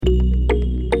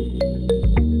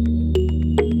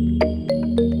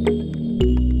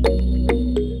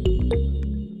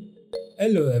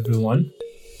everyone.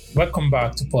 Welcome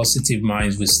back to Positive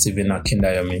Minds with Stephen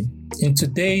Akindayomi. In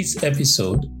today's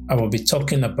episode, I will be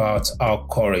talking about how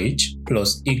courage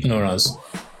plus ignorance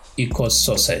equals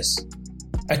success.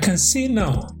 I can see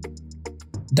now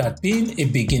that being a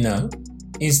beginner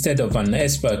instead of an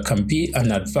expert can be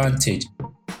an advantage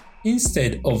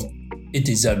instead of a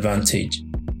disadvantage.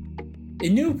 A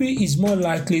newbie is more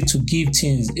likely to give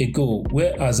things a go,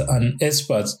 whereas an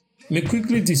expert may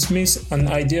quickly dismiss an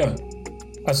idea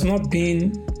as not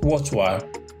being worthwhile.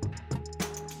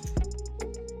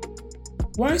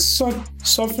 While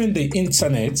surfing the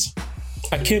internet,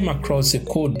 I came across a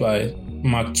quote by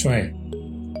Mark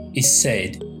Twain. He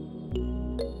said,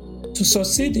 "To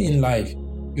succeed in life,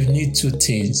 you need two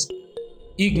things,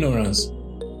 ignorance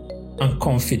and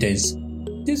confidence."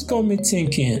 This got me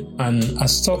thinking and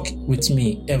has stuck with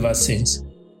me ever since.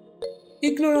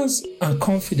 Ignorance and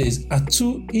confidence are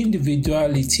two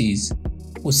individualities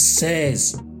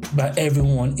possessed by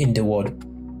everyone in the world,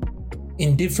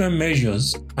 in different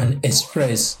measures and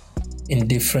expressed in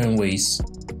different ways.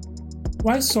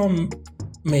 While some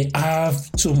may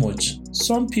have too much,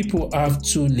 some people have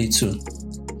too little.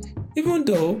 Even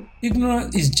though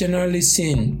ignorance is generally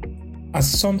seen as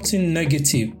something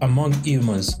negative among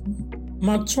humans,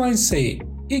 Mark Twain said,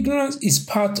 "Ignorance is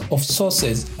part of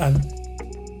success," and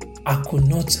I could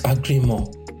not agree more.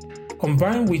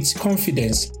 Combined with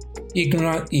confidence,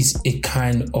 ignorance is a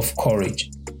kind of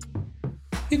courage.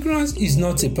 Ignorance is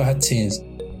not a bad thing.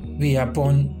 We are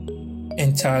born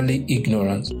entirely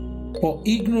ignorant. But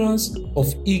ignorance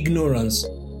of ignorance,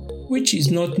 which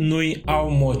is not knowing how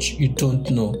much you don't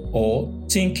know or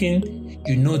thinking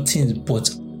you know things but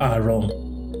are wrong,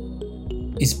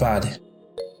 is bad.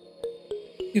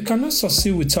 You cannot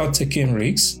succeed without taking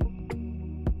risks.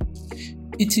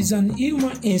 It is an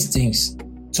human instinct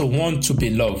to want to be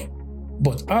loved,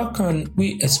 but how can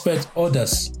we expect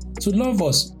others to love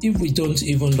us if we don't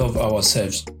even love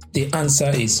ourselves? The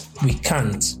answer is we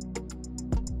can't.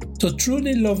 To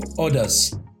truly love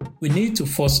others, we need to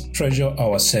first treasure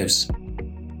ourselves.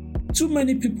 Too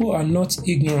many people are not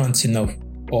ignorant enough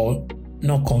or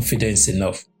not confident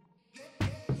enough.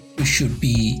 We should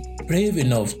be brave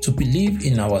enough to believe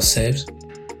in ourselves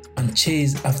and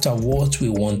chase after what we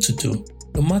want to do,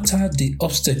 no matter the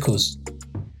obstacles.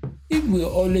 If we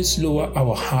always lower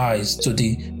our eyes to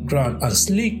the ground and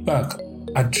slick back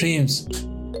at dreams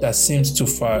that seems too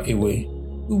far away,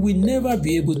 we will never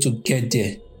be able to get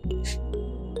there.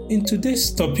 In today's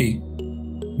topic,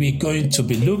 we're going to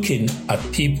be looking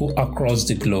at people across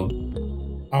the globe,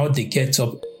 how they get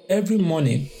up every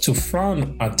morning to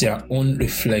frown at their own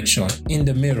reflection in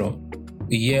the mirror.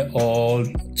 We hear all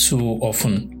too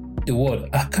often the word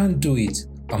 "I can't do it"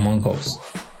 among us.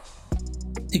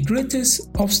 The greatest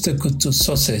obstacle to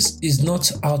success is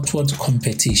not outward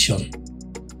competition.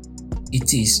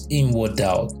 It is inward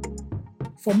doubt.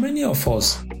 For many of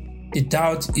us, the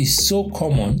doubt is so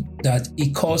common that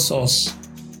it causes us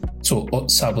to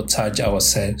sabotage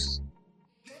ourselves.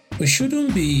 We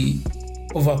shouldn't be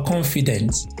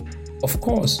overconfident, of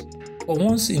course, but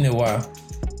once in a while,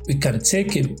 we can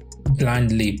take a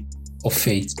blind leap of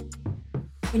faith,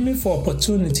 aiming for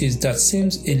opportunities that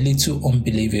seems a little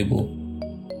unbelievable.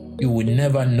 You will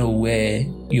never know where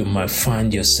you might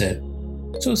find yourself.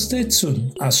 So stay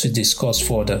tuned as we discuss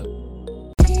further.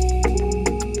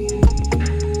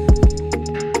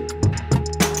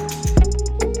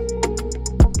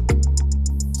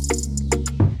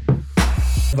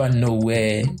 Never know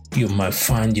where you might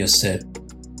find yourself.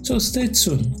 So stay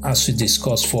tuned as we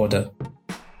discuss further.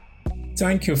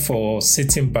 Thank you for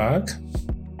sitting back,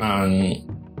 and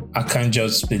I can't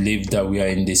just believe that we are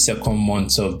in the second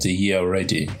month of the year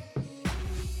already.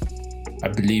 I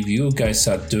believe you guys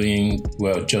are doing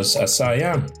well just as I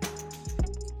am.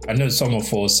 I know some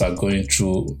of us are going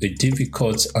through a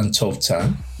difficult and tough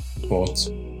time, but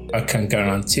I can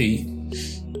guarantee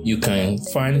you can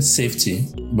find safety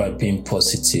by being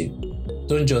positive.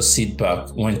 Don't just sit back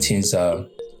when things are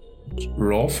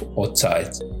rough or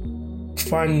tight.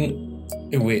 Find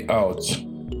a way out.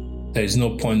 There is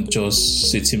no point just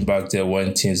sitting back there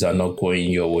when things are not going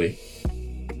your way.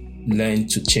 Learn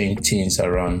to change things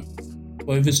around.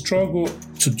 But if you struggle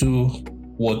to do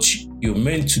what you're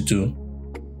meant to do,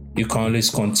 you can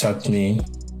always contact me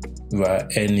via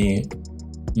any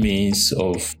means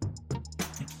of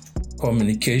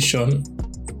communication,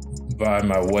 via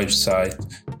my website,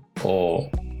 or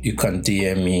you can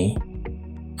DM me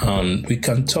and we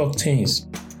can talk things.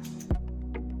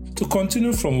 To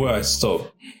continue from where I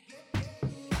stopped,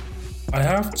 I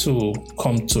have to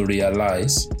come to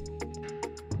realize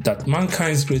that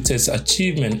mankind's greatest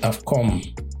achievement have come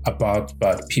about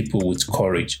by people with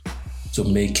courage. to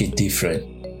make it different,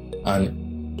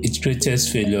 and its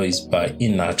greatest failure is by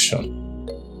inaction.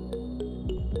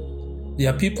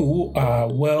 There are people who are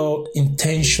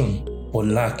well-intentioned but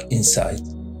lack insight.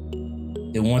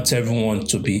 They want everyone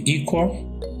to be equal.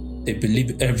 They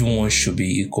believe everyone should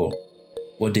be equal,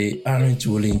 but they aren't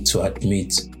willing to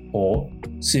admit or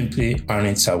simply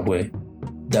aren't aware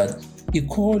that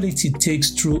equality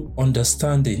takes true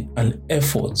understanding and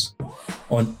effort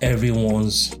on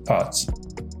everyone's part.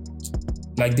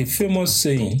 Like the famous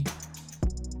saying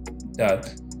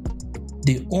that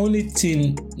the only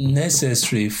thing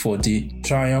necessary for the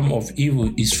triumph of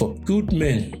evil is for good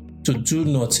men to do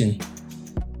nothing.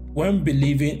 When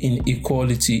believing in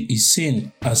equality is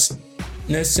seen as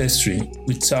necessary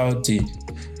without the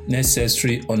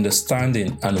necessary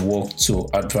understanding and work to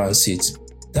advance it,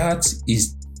 that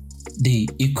is the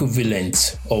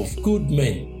equivalent of good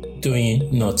men doing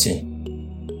nothing.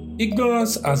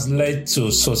 Ignorance has led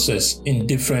to success in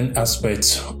different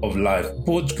aspects of life,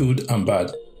 both good and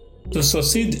bad. To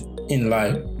succeed in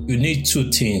life, you need two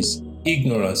things: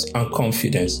 ignorance and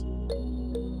confidence.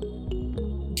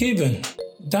 Given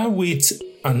that wit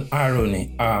and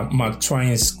irony are Mark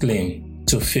Twain's claim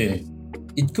to fame,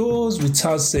 it goes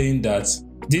without saying that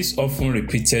this often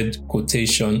repeated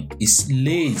quotation is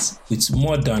laced with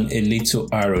more than a little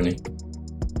irony.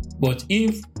 But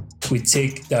if we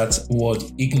take that word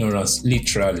ignorance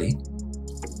literally,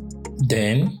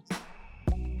 then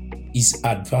his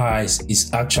advice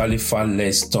is actually far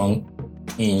less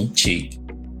tongue-in-cheek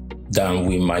than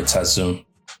we might assume,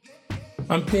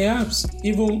 and perhaps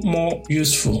even more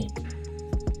useful.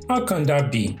 How can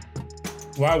that be?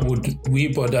 Why would we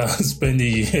bother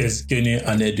spending years gaining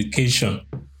an education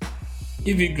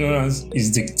if ignorance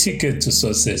is the ticket to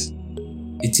success?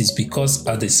 It is because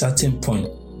at a certain point,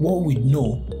 what we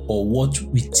know or what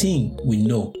we think we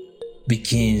know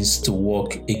begins to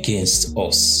work against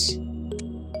us.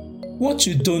 What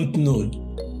you don't know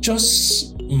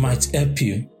just might help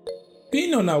you.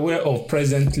 Being unaware of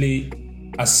presently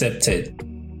accepted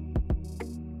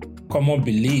common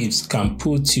beliefs can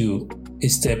put you a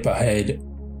step ahead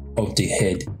of the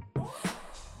head.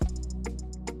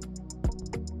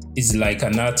 It's like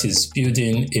an artist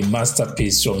building a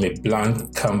masterpiece from a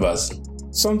blank canvas.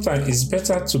 Sometimes it's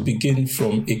better to begin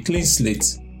from a clean slate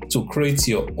to create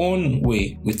your own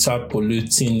way without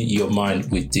polluting your mind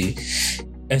with the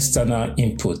external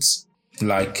inputs.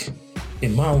 Like a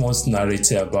man once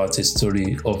narrated about a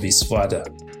story of his father.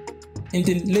 In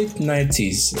the late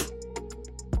 90s,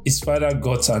 his father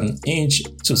got an itch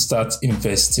to start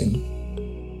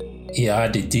investing. He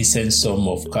had a decent sum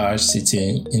of cash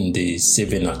sitting in the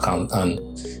saving account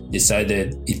and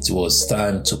decided it was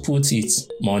time to put its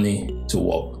money to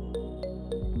work.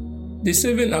 The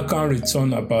saving account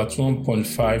returned about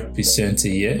 1.5% a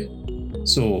year,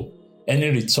 so any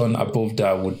return above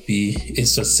that would be a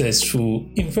successful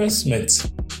investment.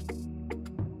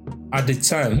 At the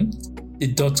time, the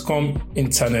dot-com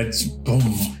internet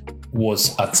boom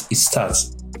was at its start,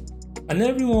 and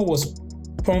everyone was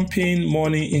pumping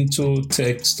money into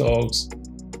tech stocks.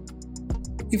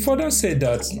 He further said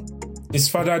that his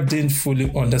father didn't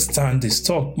fully understand the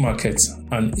stock market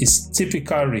and its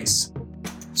typical risks.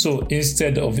 So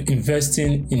instead of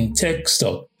investing in tech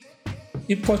stock,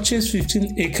 he purchased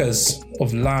 15 acres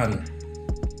of land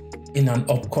in an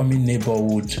upcoming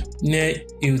neighborhood near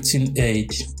Hilton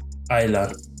Head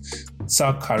Island,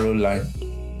 South Carolina,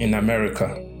 in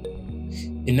America.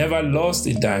 He never lost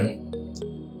a dime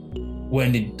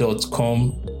when the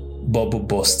dot-com bubble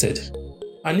busted.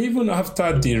 And even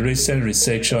after the recent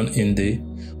recession in the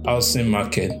housing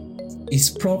market, his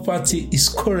property is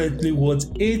currently worth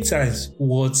 8 times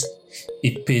what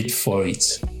he paid for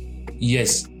it.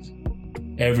 Yes,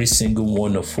 every single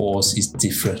one of us is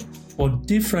different, but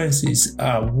differences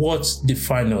are what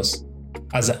define us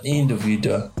as an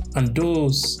individual, and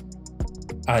those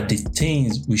are the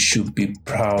things we should be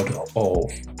proud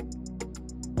of.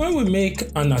 When we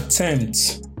make an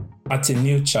attempt at a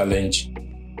new challenge,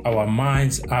 our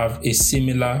minds have a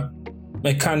similar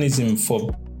mechanism for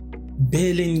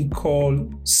bailing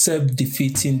called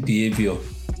self-defeating behavior.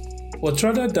 But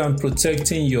rather than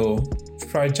protecting your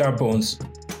fragile bones,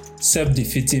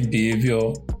 self-defeating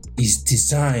behavior is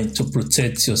designed to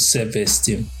protect your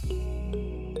self-esteem.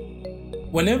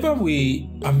 Whenever we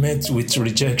are met with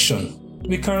rejection,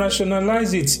 we can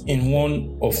rationalize it in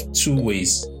one of two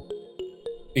ways.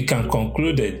 We can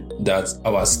conclude that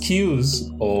our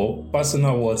skills or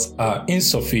personal worth are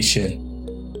insufficient,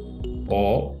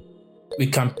 or we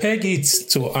can peg it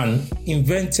to an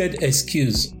invented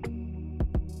excuse.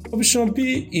 Option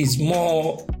B is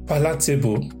more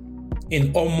palatable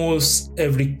in almost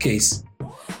every case.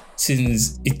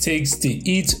 since it takes the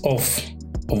heat off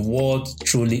of what's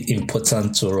truly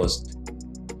important to us.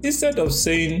 Instead of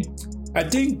saying, I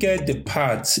didn't get the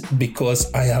part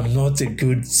because I am not a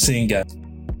good singer,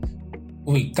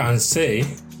 we can say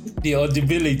the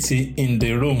audibility in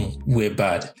the room were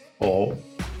bad, or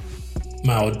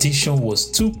my audition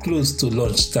was too close to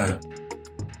lunchtime.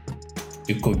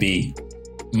 It could be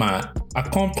my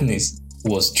accompanist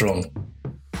was drunk.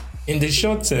 In the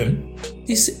short term,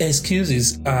 these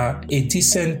excuses are a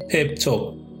decent pep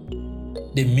talk.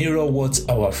 They mirror what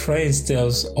our friends tell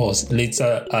us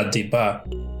later at the bar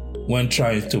when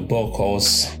trying to buck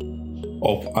us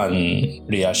up and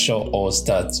reassure us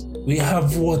that we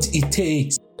have what it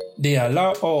takes. They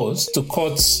allow us to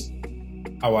cut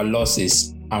our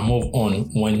losses and move on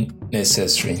when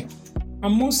necessary.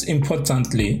 And most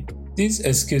importantly, these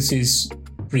excuses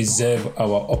preserve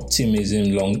our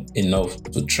optimism long enough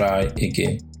to try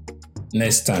again.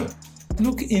 Next time,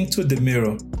 look into the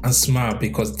mirror and smile,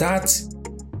 because that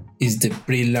is the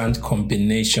brilliant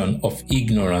combination of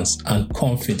ignorance and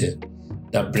confidence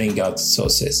that bring out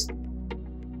success.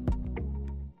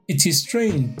 It is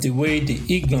strange the way the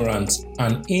ignorant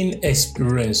and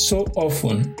inexperienced so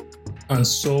often and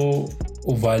so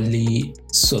overly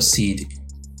succeed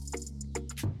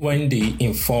when the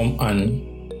informed and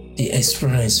the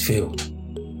experienced fail.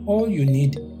 All you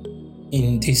need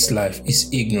in this life is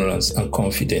ignorance and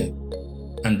confidence,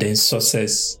 and then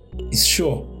success is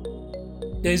sure.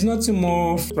 There is nothing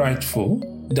more frightful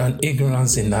than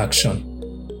ignorance in action.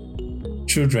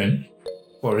 Children,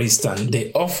 for instance,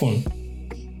 they often,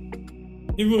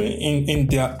 even in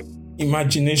their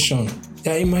imagination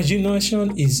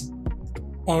is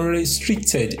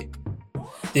unrestricted.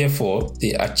 Therefore,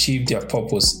 they achieve their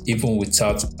purpose even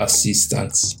without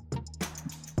assistance.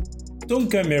 Don't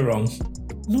get me wrong,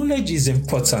 knowledge is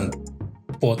important,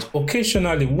 but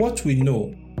occasionally what we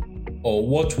know or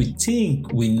what we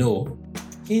think we know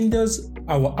hinders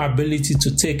our ability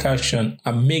to take action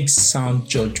and make sound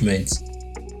judgments.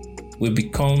 We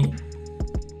become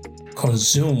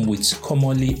consumed with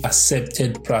commonly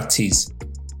accepted practice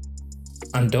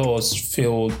and thus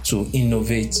fail to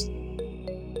innovate.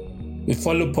 We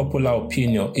follow popular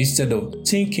opinion instead of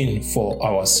thinking for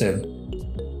ourselves.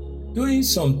 Doing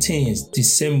some things the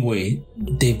same way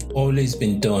they've always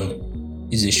been done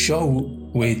is a sure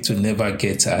way to never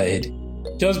get ahead.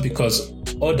 Just because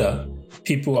other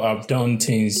people have done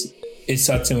things a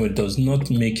certain way does not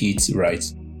make it right.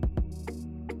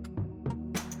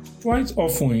 Quite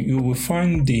often you will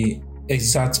find the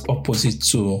exact opposite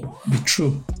to be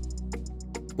true.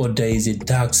 But there is a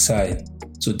dark side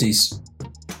to this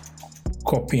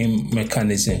coping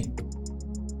mechanism.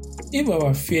 If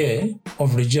our fear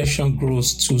of rejection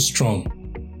grows too strong,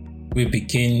 we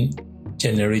begin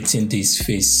generating these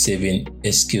face-saving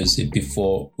excuses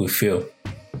before we fail.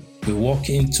 We walk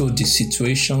into the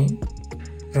situation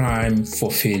primed for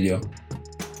failure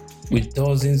with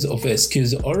dozens of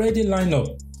excuses already lined up.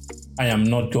 I am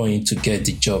not going to get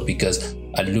the job because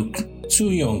I look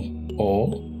too young,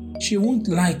 or she won't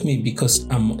like me because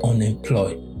I'm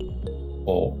unemployed,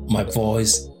 or my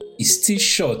voice is still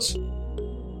short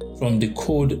from the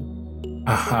cold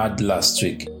I had last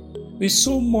week. With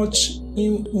so much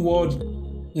inward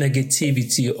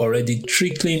negativity already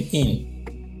trickling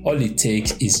in, all it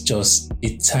takes is just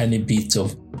a tiny bit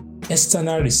of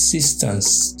external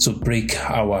resistance to break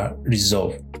our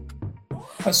resolve.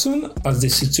 As soon as the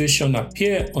situation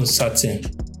appears uncertain,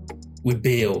 we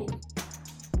bail.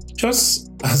 Just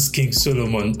as King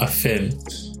Solomon affirmed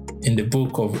in the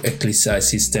book of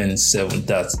Ecclesiastes 10:7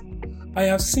 that I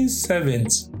have seen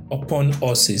servants upon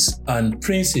horses and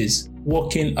princes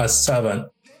walking as servants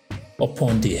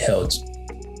upon the earth.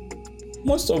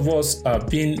 Most of us are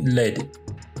being led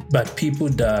by people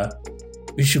that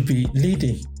we should be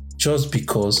leading just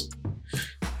because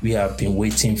we have been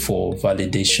waiting for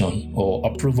validation or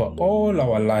approval all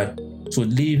our life to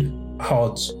live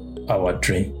out our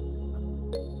dream.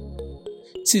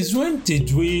 Since when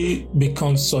did we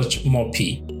become such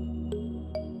mopey,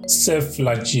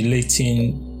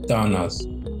 self-flagellating downers?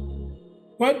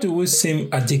 Why do we seem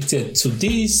addicted to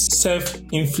this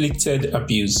self-inflicted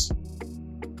abuse?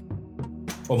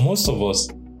 For most of us,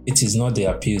 it is not the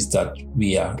abuse that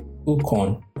we are hooked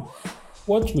on.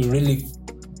 What we really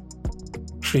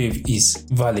crave is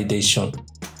validation.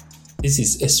 This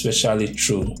is especially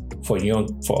true for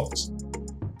young folks.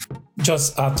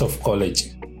 Just out of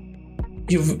college,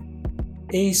 you've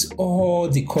aced all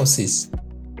the courses,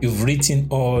 you've written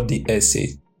all the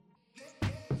essays,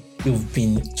 you've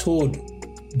been told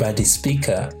by the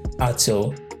speaker at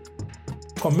your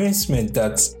commencement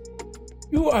that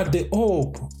you are the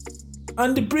hope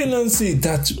and the brilliancy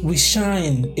that we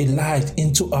shine a light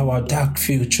into our dark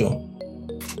future.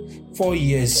 4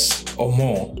 years or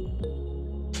more,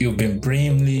 you've been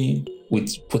brimming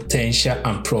with potential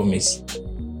and promise.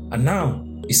 And now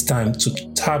it's time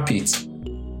to tap it.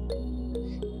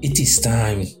 It is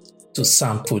time to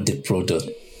sample the product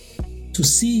to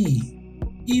see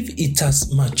if it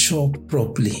has matured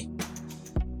properly,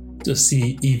 to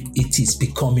see if it is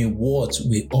becoming what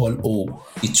we all hope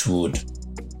it would.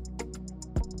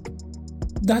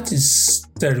 That is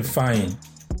terrifying.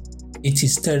 It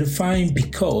is terrifying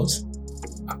because,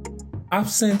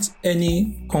 absent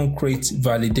any concrete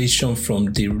validation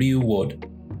from the real world,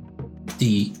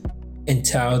 the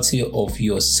entirety of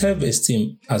your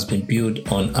self-esteem has been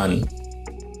built on an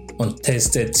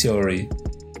untested theory.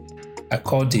 I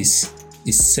call this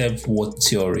the self-worth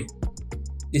theory.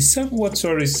 The self-worth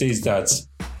theory says that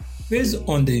based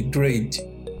on the grade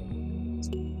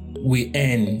we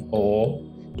earn or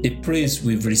the praise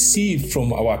we've received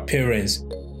from our parents,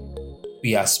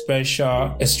 we are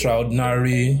special,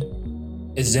 extraordinary,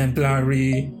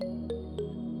 exemplary.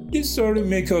 This story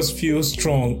makes us feel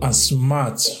strong and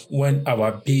smart when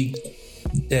our big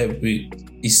devil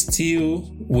is still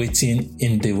waiting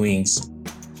in the wings.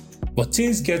 But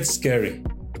things get scary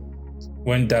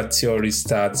when that theory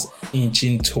starts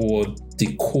inching toward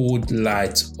the cold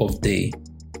light of day.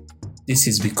 This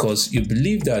is because you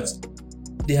believe that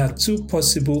there are two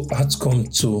possible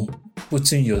outcomes to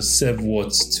putting your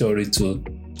self-worth theory to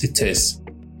the test.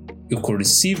 You could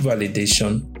receive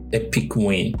validation, epic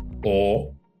win,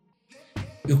 or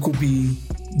you could be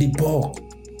debunked,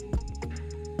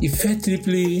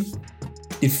 effectively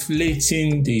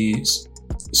deflating the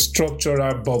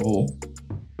structural bubble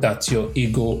that your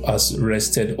ego has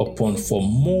rested upon for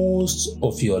most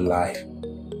of your life.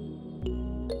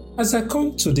 As I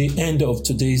come to the end of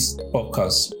today's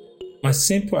podcast, my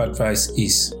simple advice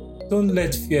is, don't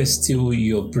let fear steal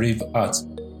your brave heart.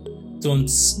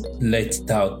 Don't let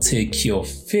doubt take your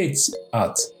faith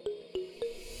out.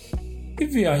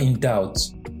 If you are in doubt,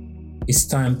 it's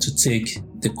time to take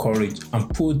the courage and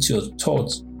put your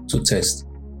thoughts to test.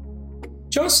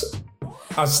 Just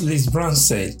as Liz Brown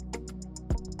said,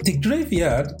 the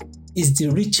graveyard is the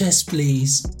richest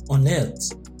place on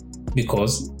earth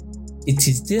because it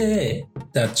is there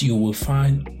that you will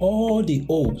find all the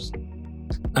hopes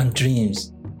and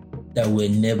dreams that were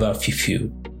never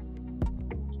fulfilled,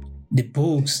 the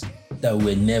books that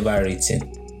were never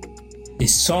written, the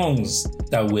songs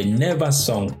that were never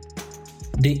sung,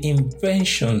 the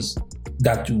inventions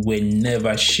that were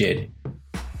never shared,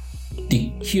 the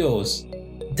cures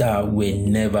that were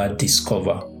never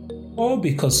discovered, all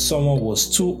because someone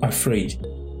was too afraid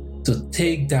to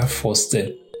take that first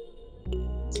step,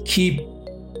 keep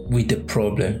with the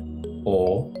problem,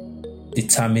 or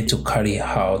determined to carry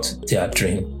out their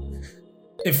dream.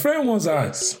 A friend once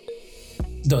asked,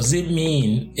 does it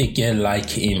mean a girl like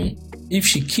him if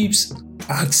she keeps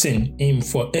asking him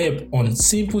for help on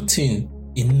simple things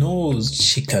he knows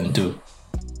she can do?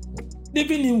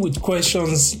 Leaving him with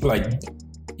questions like,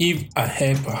 if I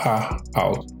help her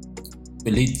out,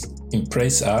 will it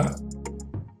impress her?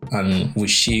 And will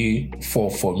she fall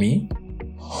for me?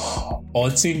 Or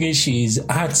thinking she is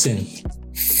asking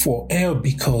for help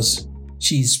because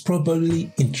she is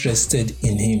probably interested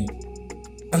in him,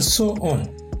 and so on.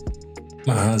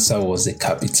 My answer was a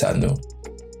capital no.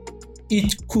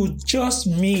 It could just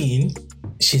mean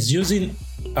she's using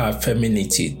her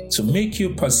femininity to make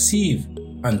you perceive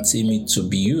and timid to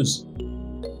be used.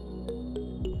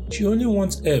 She only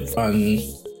wants help, and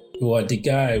you are the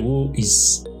guy who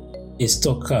is a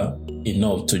stalker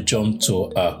enough to jump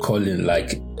to her calling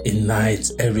like a knight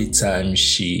every time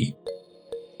she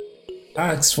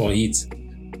asks for it.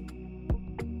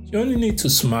 You only need to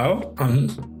smile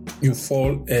and you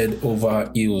fall head over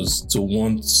heels to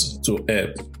want to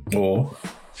help, or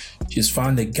she's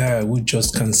found a guy who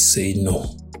just can't say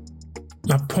no.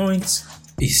 My point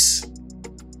is,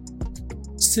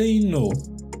 saying no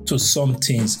to some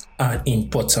things are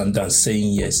important than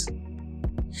saying yes.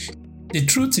 The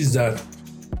truth is that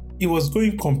it was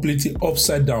going completely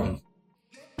upside down.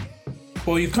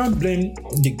 But you can't blame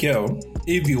the girl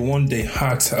if you one day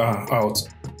ask her out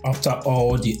after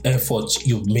all the effort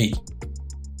you've made,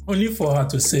 only for her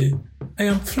to say, I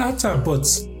am flattered, but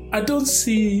I don't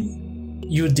see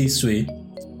you this way.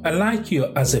 I like you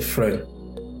as a friend.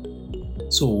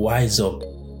 So wise up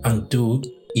and do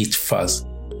it fast.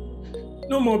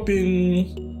 No more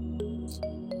being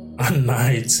a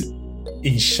knight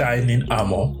in shining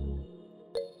armor.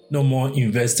 No more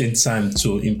investing time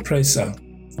to impress her.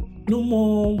 No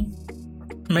more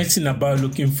messing about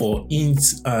looking for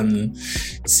hints and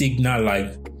signal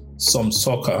like some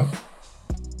soccer,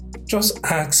 just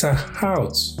ask her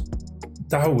out.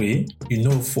 That way, you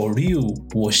know for real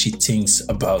what she thinks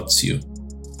about you.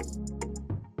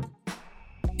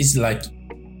 It's like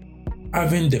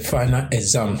having the final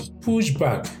exam pushed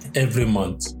back every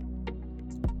month.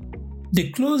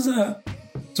 The closer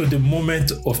to the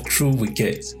moment of truth we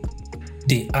get,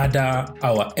 the harder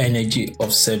our energy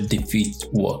of self-defeat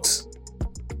works.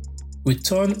 We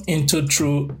turn into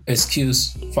true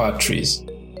excuse factories,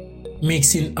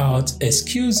 mixing out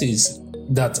excuses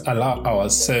that allow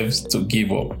ourselves to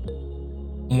give up,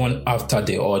 one after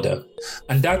the other.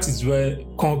 And that is where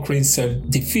conquering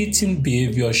self-defeating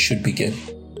behavior should begin.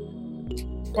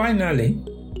 Finally,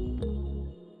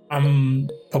 I'm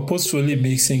purposefully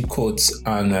mixing quotes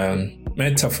and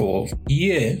metaphor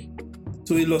here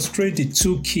to illustrate the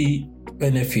two key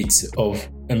benefits of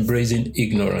embracing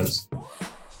ignorance.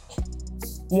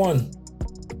 One,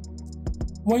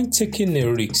 when taking a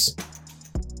risk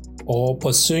or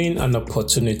pursuing an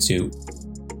opportunity,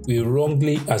 we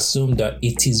wrongly assume that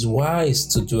it is wise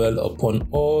to dwell upon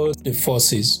all the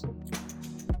forces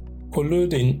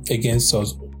colluding against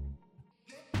us.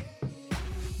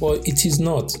 But it is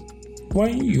not.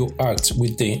 When you act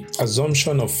with the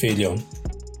assumption of failure,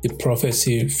 the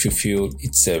prophecy fulfills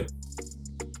itself.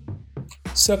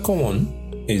 Second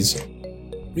one is,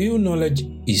 real knowledge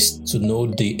is to know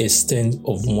the extent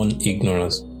of one's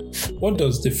ignorance. What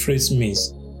does the phrase mean?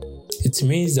 It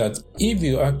means that if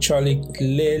you actually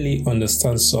clearly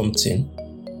understand something,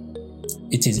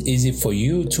 it is easy for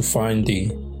you to find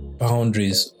the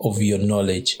boundaries of your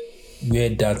knowledge where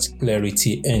that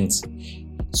clarity ends.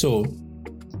 So,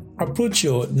 approach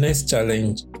your next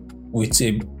challenge with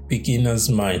a beginner's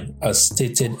mind, as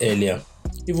stated earlier,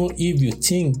 even if you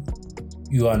think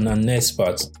you are an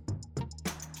expert.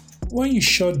 When you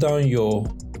shut down your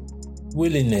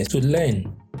willingness to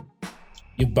learn,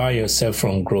 you buy yourself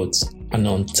from growth and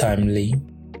untimely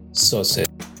success.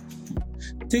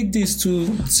 Take these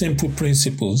two simple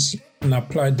principles and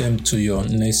apply them to your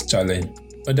next challenge,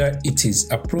 whether it is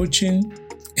approaching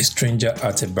a stranger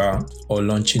at a bar or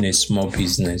launching a small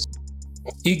business.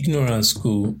 Ignorance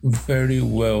could very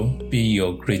well be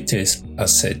your greatest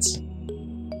asset.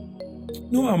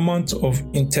 No amount of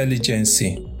intelligence,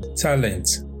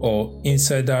 talent, or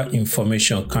insider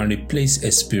information can replace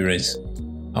experience.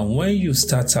 And when you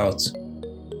start out,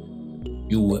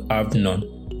 you will have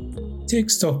none. Take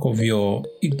stock of your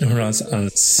ignorance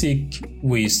and seek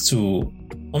ways to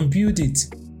unbuild it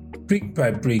brick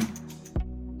by brick,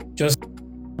 just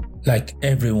like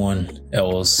everyone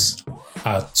else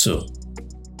had to.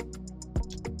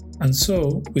 And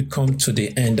so we come to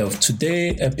the end of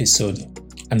today's episode,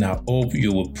 and I hope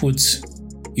you will put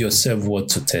your self-worth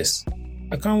to test.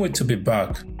 I can't wait to be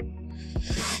back.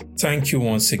 Thank you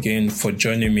once again for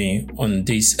joining me on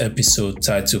this episode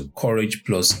titled Courage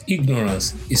Plus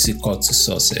Ignorance is Equal to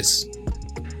Success.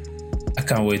 I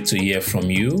can't wait to hear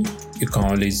from you. You can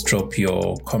always drop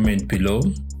your comment below.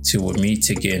 Till we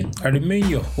meet again, I remain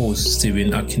your host,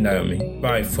 Stephen Akinayomi.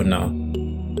 Bye for now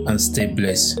and stay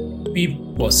blessed. Be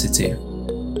positive.